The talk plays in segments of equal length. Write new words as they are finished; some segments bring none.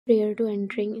Prior to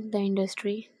entering the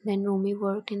industry, then Rumi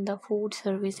worked in the food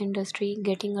service industry,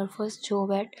 getting her first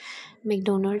job at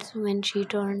McDonald's when she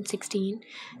turned 16,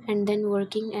 and then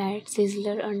working at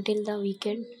Sizzler until the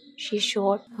weekend she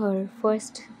shot her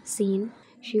first scene.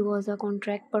 She was a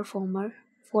contract performer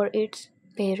for its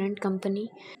parent company,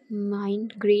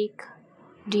 Mind Greek.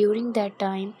 During that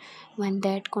time, when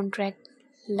that contract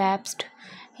lapsed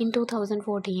in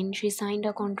 2014, she signed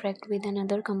a contract with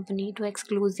another company to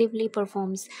exclusively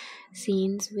perform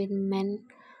scenes with men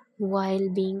while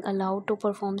being allowed to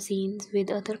perform scenes with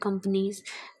other companies.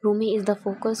 Rumi is the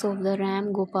focus of the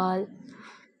Ram Gopal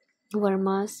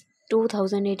Verma's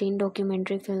 2018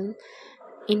 documentary film.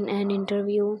 In an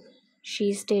interview,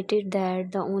 she stated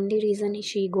that the only reason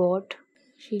she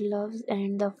loves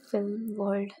and the film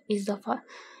world is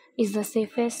is the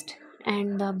safest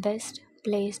and the best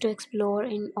place to explore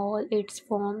in all its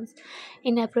forms.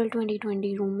 In April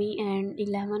 2020, Rumi and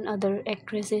 11 other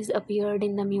actresses appeared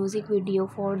in the music video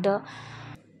for the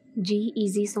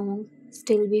G-Eazy song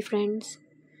Still Be Friends.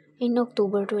 In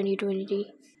October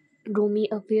 2020, Rumi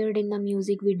appeared in the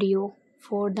music video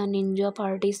for the Ninja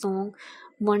Party song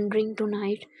Wandering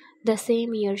Tonight. The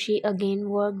same year, she again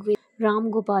worked with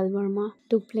Ram Gopal Verma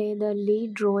to play the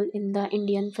lead role in the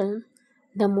Indian film.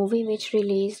 The movie, which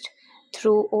released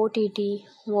through OTT,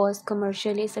 was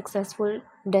commercially successful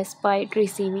despite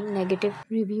receiving negative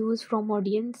reviews from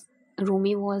audience.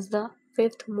 Rumi was the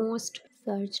fifth most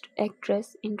searched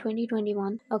actress in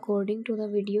 2021 according to the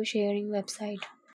video sharing website.